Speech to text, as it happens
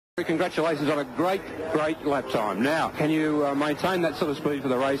Congratulations on a great lap time. Now, can you maintain that sort of speed for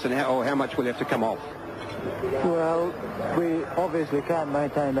the race, and how much will you have to come off? Well, we obviously can't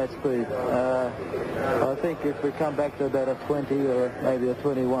maintain that speed. I think if we come back to about a 20 or maybe a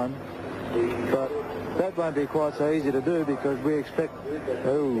 21, but that won't be quite so easy to do because we expect that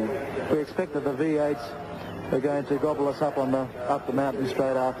the V8s are going to gobble us up the mountain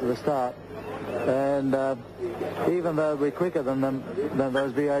straight after the start. And even though we're quicker than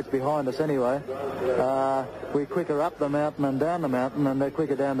those V8s behind us anyway, we're quicker up the mountain and down the mountain, and they're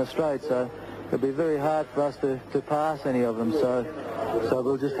quicker down the straight. So it'll be very hard for us to pass any of them. So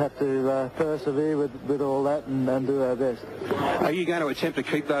we'll just have to persevere with all that and do our best. Are you going to attempt to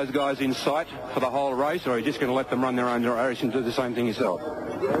keep those guys in sight for the whole race, or are you just going to let them run their own race and do the same thing yourself?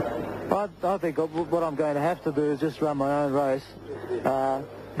 I think what I'm going to have to do is just run my own race.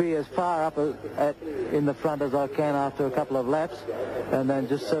 Be as far up in the front as I can after a couple of laps, and then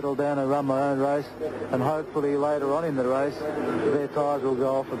just settle down and run my own race, and hopefully later on in the race their tyres will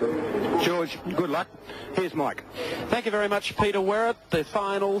go off a bit. George, good luck. Here's Mike. Thank you very much, Peter Werrett. The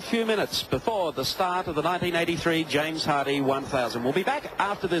final few minutes before the start of the 1983 James Hardy 1000. We'll be back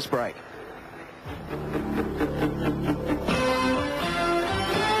after this break.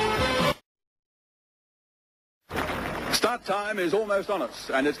 Start time is almost on us,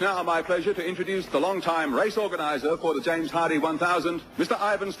 and it's now my pleasure to introduce the long-time race organiser for the James Hardy 1000, Mr.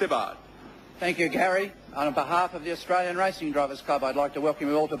 Ivan Stibbard. Thank you, Gary. On behalf of the Australian Racing Drivers Club, I'd like to welcome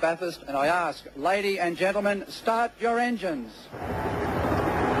you all to Bathurst, and I ask, ladies and gentlemen, start your engines. And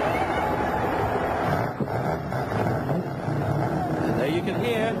there you can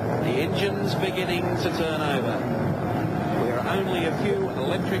hear the engines beginning to turn over. Only a few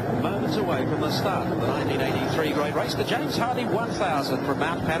electric moments away from the start of the 1983 great race, the James Hardy 1000 from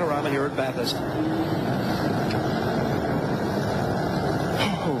Mount Panorama here at Bathurst.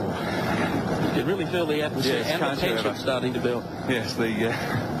 You can really feel the atmosphere and the tension starting to build. Yes, the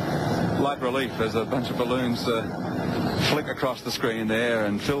light relief as a bunch of balloons flick across the screen there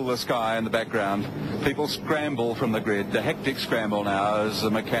and fill the sky in the background. People scramble from the grid, the hectic scramble now as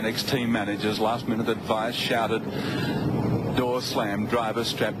the mechanics, team managers, last-minute advice shouted. Doors slammed, drivers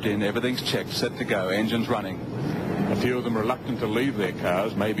strapped in, everything's checked, set to go, engines running. A few of them reluctant to leave their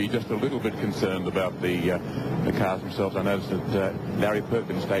cars, maybe just a little bit concerned about the cars themselves. I noticed that Larry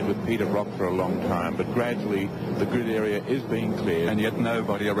Perkins stayed with Peter Brock for a long time, but gradually the grid area is being cleared. And yet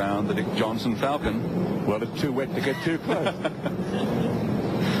nobody around the Dick Johnson Falcon. Well, it's too wet to get too close.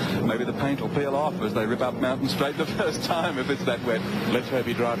 Maybe the paint will peel off as they rip up Mountain Straight the first time if it's that wet. Let's hope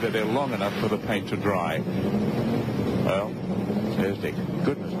he drives there long enough for the paint to dry. Well, there's Dick.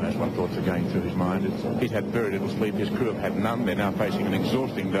 Goodness knows what thoughts are going through his mind. He's had very little sleep. His crew have had none. They're now facing an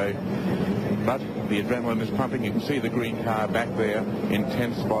exhausting day. But the adrenaline is pumping. You can see the green car back there in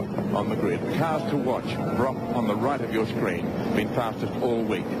 10th spot on the grid. Cars to watch. Brock on the right of your screen. Been fastest all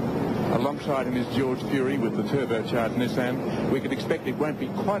week. Alongside him is George Fury with the turbocharged Nissan. We could expect it won't be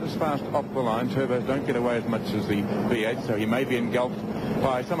quite as fast off the line. Turbos don't get away as much as the V8, so he may be engulfed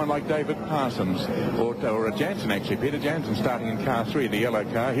by someone like David Parsons or a Jansen, actually. Peter Jansen starting in car 3, the yellow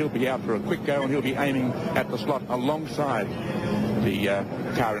car. He'll be out for a quick go, and he'll be aiming at the slot alongside the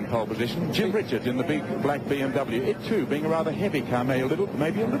car in pole position. Jim Richards in the big black BMW. It too being a rather heavy car,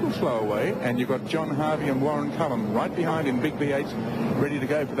 maybe a little slow away. And you've got John Harvey and Warren Cullum right behind in big V8s, ready to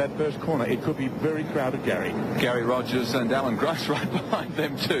go for that first corner. It could be very crowded, Gary. Gary Rogers and Alan Gross right behind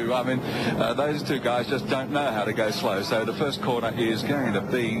them too. I mean, those two guys just don't know how to go slow. So the first corner is going to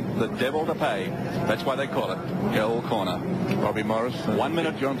be the devil to pay. That's why they call it Hell Corner. Robbie Morris and 1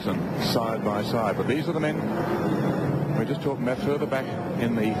 minute Johnson side by side. But these are the men we're just talking about further back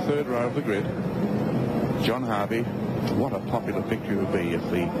in the third row of the grid. John Harvey. What a popular victory would be if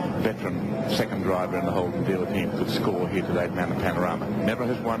the veteran second driver in the Holden dealer team could score here today at Mount Panorama. Never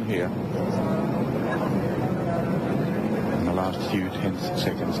has won here. And the last few tenths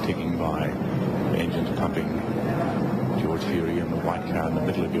seconds ticking by. Engines pumping. George Fury in the white car in the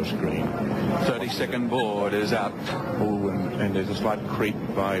middle of your screen. 30-second board is out. Oh, and there's a slight creep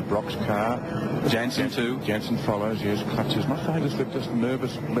by Brock's car. Jansen too. Jansen follows, yes, clutches. Not trying to slip, just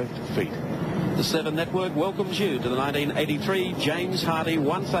nervous left feet. The 7 Network welcomes you to the 1983 James Hardy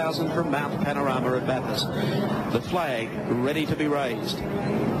 1000 from Mount Panorama at Bathurst. The flag ready to be raised.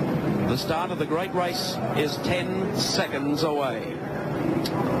 The start of the great race is 10 seconds away.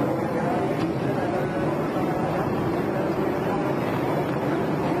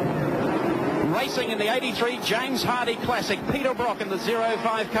 Racing in the 83 James Hardy Classic. Peter Brock in the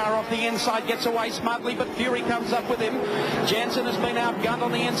 05 car off the inside gets away smartly, but Fury comes up with him. Jansen has been outgunned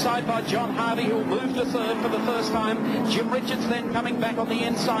on the inside by John Hardy, who'll move to third for the first time. Jim Richards then coming back on the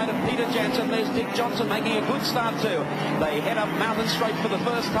inside of Peter Jansen. There's Dick Johnson making a good start too. They head up Mountain Straight for the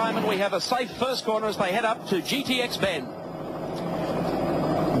first time, and we have a safe first corner as they head up to GTX Bend.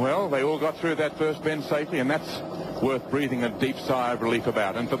 Well, they all got through that first bend safely, and that's worth breathing a deep sigh of relief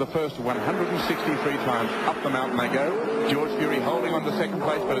about. And for the first 163 times up the mountain they go. George Fury holding on to second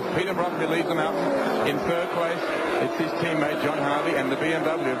place, but it's Peter Brock who leads them out. In third place, it's his teammate John Hardy, and the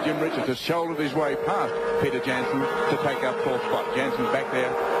BMW of Jim Richards has shouldered his way past Peter Jansen to take up fourth spot. Jansen's back there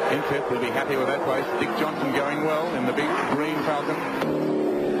in fifth. He'll be happy with that place. Dick Johnson going well in the big green Falcon.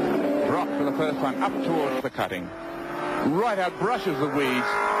 Brock for the first time up towards the cutting. Right out brushes the weeds.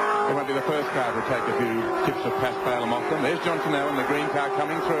 It won't be the first car to take a few tips of past Balaam off them. There's Johnson now in the green car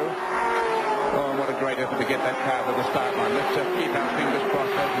coming through. Oh, what a great effort to get that car to the start line. Let's just keep our fingers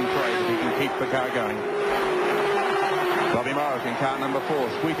crossed and pray that he can keep the car going. Bobby Morris in car number 4,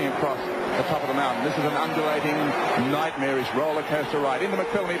 sweeping across the top of the mountain. This is an undulating, nightmarish roller coaster ride into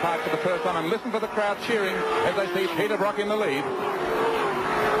McPhillamy Park for the first time. And listen for the crowd cheering as they see Peter Brock in the lead.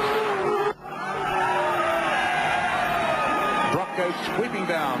 Brock goes sweeping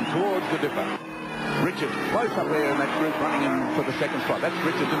down towards the dipper. Richards close up there in that group running in for the second spot. That's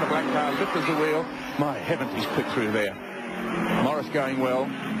Richards in the black car, lifts the wheel. My heavens, he's quick through there. Morris going well.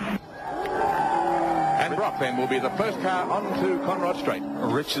 And Brock then will be the first car onto Conrod Straight.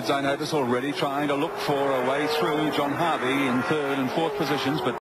 Richards, I notice, already trying to look for a way through John Harvey in third and fourth positions, but